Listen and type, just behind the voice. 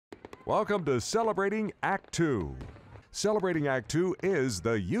Welcome to Celebrating Act 2. Celebrating Act 2 is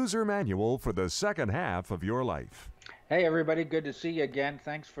the user manual for the second half of your life. Hey, everybody, good to see you again.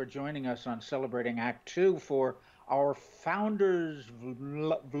 Thanks for joining us on Celebrating Act 2 for our founders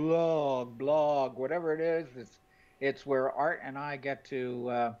blog, whatever it is. It's where Art and I get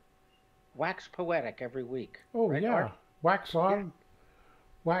to wax poetic every week. Oh, right, yeah. Art? Wax on, Yeah.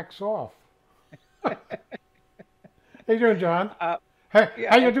 wax off. How you doing, John? Yeah,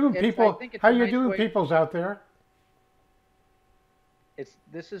 How you doing, I people? think it's How a you nice doing, way. peoples out there?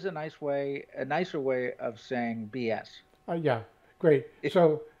 This is a nicer way of saying BS. Yeah, great.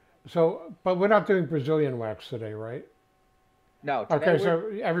 But we're not doing Brazilian wax today, right? No, today Okay, so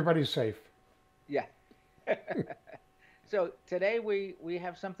everybody's safe. yeah. So today we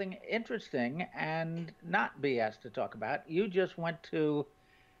have something interesting and not BS to talk about. You just went to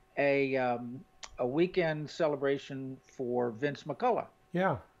a weekend celebration for Vince McCullough,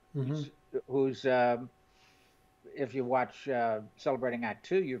 Yeah. Hmm. who's if you watch Celebrating Act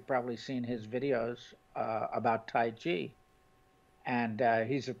 2, you've probably seen his videos about TaiChi. And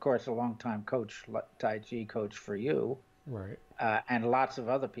he's, of course, a longtime TaiChi coach for you, Right. and lots of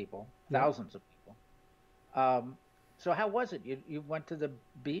other people, Yeah. thousands of people. So how was it? You went to the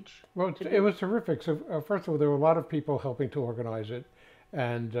beach? Well, it was terrific. So first of all, there were a lot of people helping to organize it,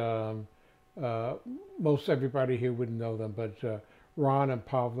 and most everybody here wouldn't know them, but Ron and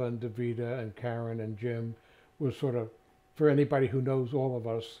Pavla and Davida and Karen and Jim was sort of, for anybody who knows all of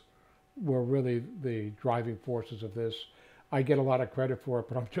us, were really the driving forces of this. I get a lot of credit for it,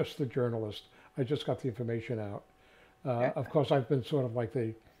 but I'm just the journalist. I just got the information out. Of course, I've been sort of like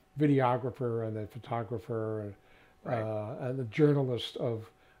the videographer and the photographer and the journalist of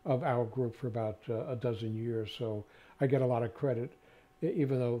our group for about a dozen years. So I get a lot of credit,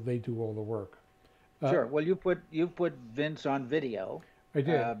 even though they do all the work. Sure. Well, you put Vince on video. I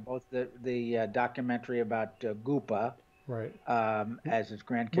did. Both the documentary about Goopa, Right. as his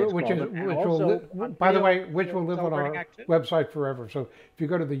grandkids Which called is, it, and which also will, on by the video way, which for will live on Celebrating our Act 2. website forever. So if you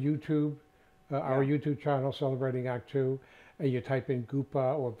go to the YouTube, our Yeah. YouTube channel, Celebrating Act 2, and you type in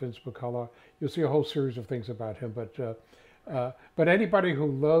Goopa or Vince McCullough, you'll see a whole series of things about him. But anybody who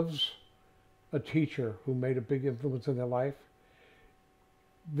loves a teacher who made a big influence in their life,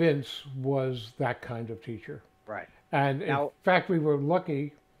 Vince was that kind of teacher. Right. And in Now, fact, we were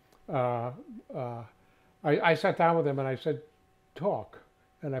lucky. Uh, I sat down with him and I said, talk.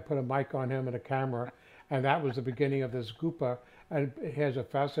 And I put a mic on him and a camera. And that was the beginning of this Goopa. And he has a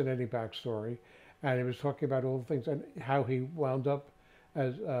fascinating backstory. And he was talking about all the things and how he wound up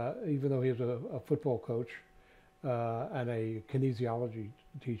as, even though he was a football coach and a kinesiology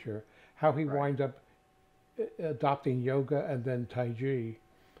teacher, how he right. wound up adopting yoga and then TaiChi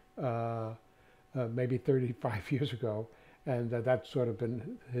maybe 35 years ago. And that's sort of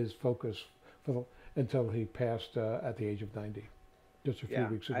been his focus until he passed at the age of 90, just a few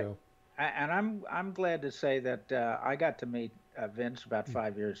weeks ago. And I'm glad to say that I got to meet Vince about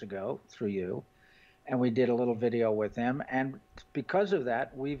 5 years ago through you, and we did a little video with him. And because of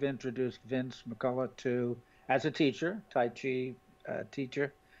that, we've introduced Vince McCullough as a teacher, TaiChi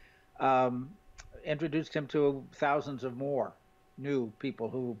teacher, introduced him to thousands of more new people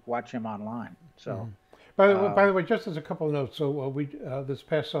who watch him online. So, by the way, just as a couple of notes, so we this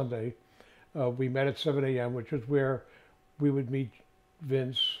past Sunday, we met at 7 a.m., which was where we would meet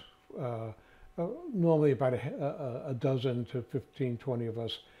Vince. Normally about a dozen to 15, 20 of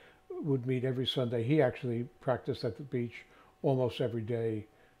us would meet every Sunday. He actually practiced at the beach almost every day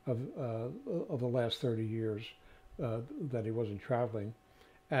of the last 30 years that he wasn't traveling.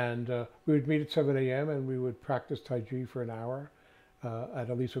 And we would meet at 7 a.m. and we would practice TaiChi for an hour at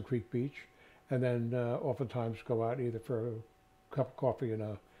Aliso Creek Beach. And then oftentimes go out either for a cup of coffee and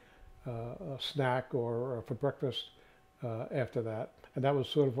a snack or for breakfast after that. And that was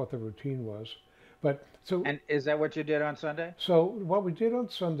sort of what the routine was. And is that what you did on Sunday? So what we did on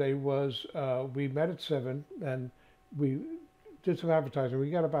Sunday was we met at 7 and we did some advertising. We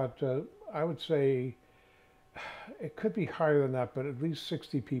got about, I would say, it could be higher than that, but at least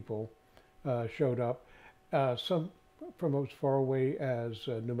 60 people showed up. Some from as far away as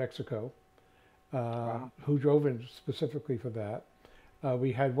New Mexico, Wow. who drove in specifically for that.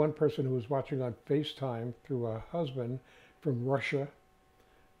 We had one person who was watching on FaceTime through a husband from Russia.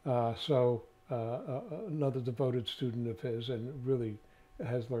 Another devoted student of his and really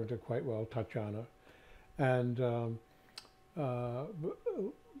has learned it quite well, Tatiana. And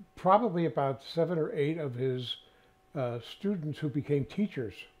probably about 7 or 8 of his students who became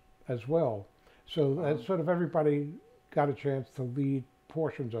teachers as well. So that sort of everybody got a chance to lead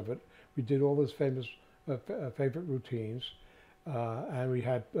portions of it. We did all his famous favorite routines, and we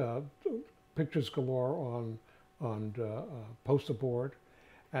had pictures galore on poster board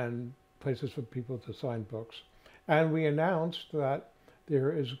and places for people to sign books. And we announced that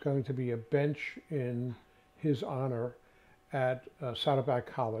there is going to be a bench in his honor at Saddleback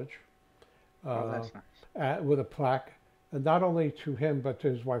College. That's nice. With a plaque, and not only to him, but to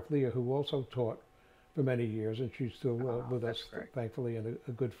his wife Leah, who also taught for many years, and she's still with us, thankfully, and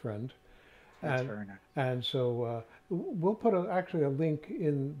a good friend. That's very nice. And so we'll put actually a link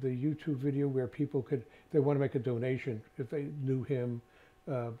in the YouTube video where people could, if they want to make a donation, if they knew him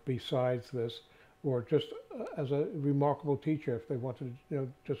besides this, or just as a remarkable teacher, if they wanted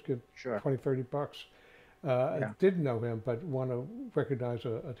to, just give 20, 30 bucks. Didn't know him, but want to recognize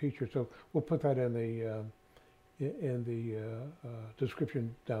a teacher. So we'll put that in the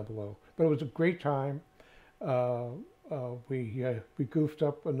description down below. But it was a great time. We goofed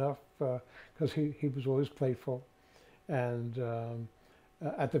up enough because he was always playful, and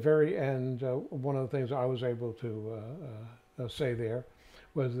at the very end, one of the things I was able to say there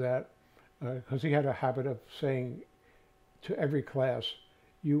was that because he had a habit of saying to every class,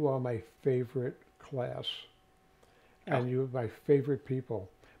 "You are my favorite class, and you're my favorite people."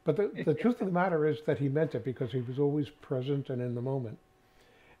 But the truth of the matter is that he meant it, because he was always present and in the moment.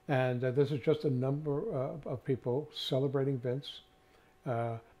 And this is just a number of people celebrating Vince.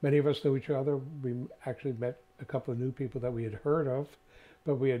 Many of us knew each other. We actually met a couple of new people that we had heard of,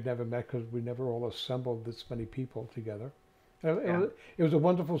 but we had never met because we never all assembled this many people together. It was a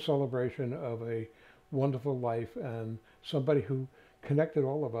wonderful celebration of a wonderful life, and somebody who connected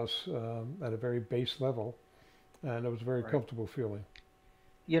all of us at a very base level, and it was a very comfortable feeling.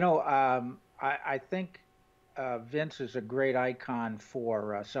 I think Vince is a great icon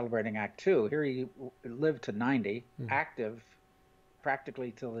for celebrating Act Two. Here he lived to 90, active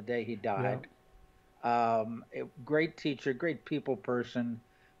practically till the day he died. Great teacher, great people person,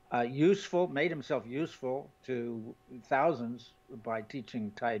 useful, made himself useful to thousands by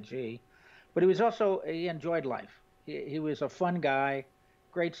teaching TaiChi, but he enjoyed life. He was a fun guy,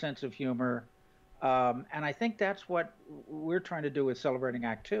 great sense of humor, and I think that's what we're trying to do with Celebrating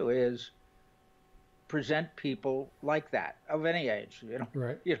Act Two, is present people like that of any age. You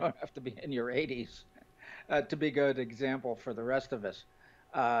don't have to be in your 80s to be a good example for the rest of us.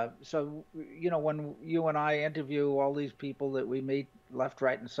 So when you and I interview all these people that we meet left,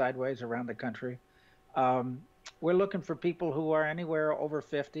 right, and sideways around the country, we're looking for people who are anywhere over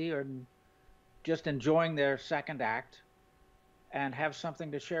 50 and just enjoying their second act and have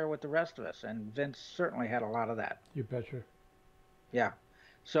something to share with the rest of us. And Vince certainly had a lot of that. You betcha. Yeah.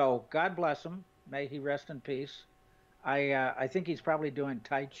 So God bless him. May he rest in peace. I think he's probably doing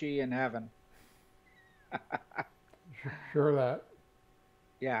TaiChi in heaven. Sure of that.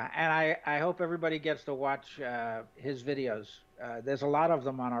 Yeah, and I hope everybody gets to watch his videos. There's a lot of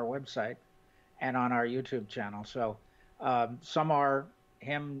them on our website and on our YouTube channel. So some are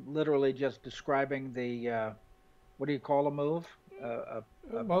him literally just describing the, what do you call a move?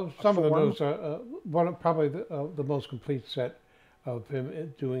 Well, some of the moves are probably the most complete set of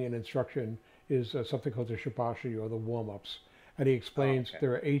him doing an instruction is something called the shabashi, or the warm-ups. And he explains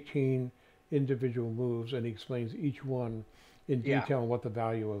there are 18 individual moves, and he explains each one in detail and what the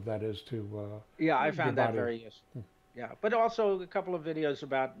value of that is to I found that very useful. Yeah, but also a couple of videos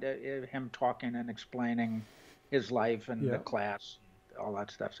about him talking and explaining his life and the class, all that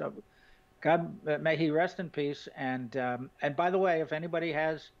stuff. So God, may he rest in peace. And by the way, if anybody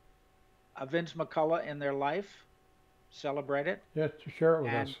has a Vince McCullough in their life, celebrate it. Yeah, to share it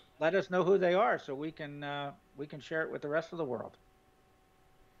with us. Let us know who they are, so we can share it with the rest of the world.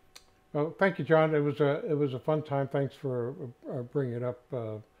 Well, thank you, John. It was a fun time. Thanks for bringing it up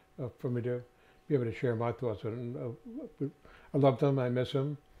for me to be able to share my thoughts. And I love him. I miss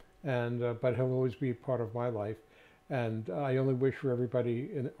him, and but he'll always be part of my life. And I only wish for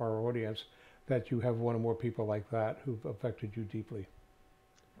everybody in our audience that you have one or more people like that who've affected you deeply.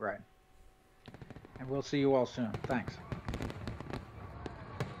 Right. And we'll see you all soon. Thanks.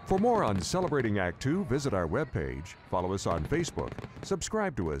 For more on Celebrating Act Two, visit our webpage, follow us on Facebook,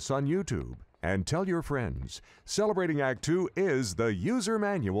 subscribe to us on YouTube, and tell your friends. Celebrating Act Two is the user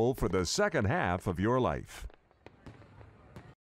manual for the second half of your life.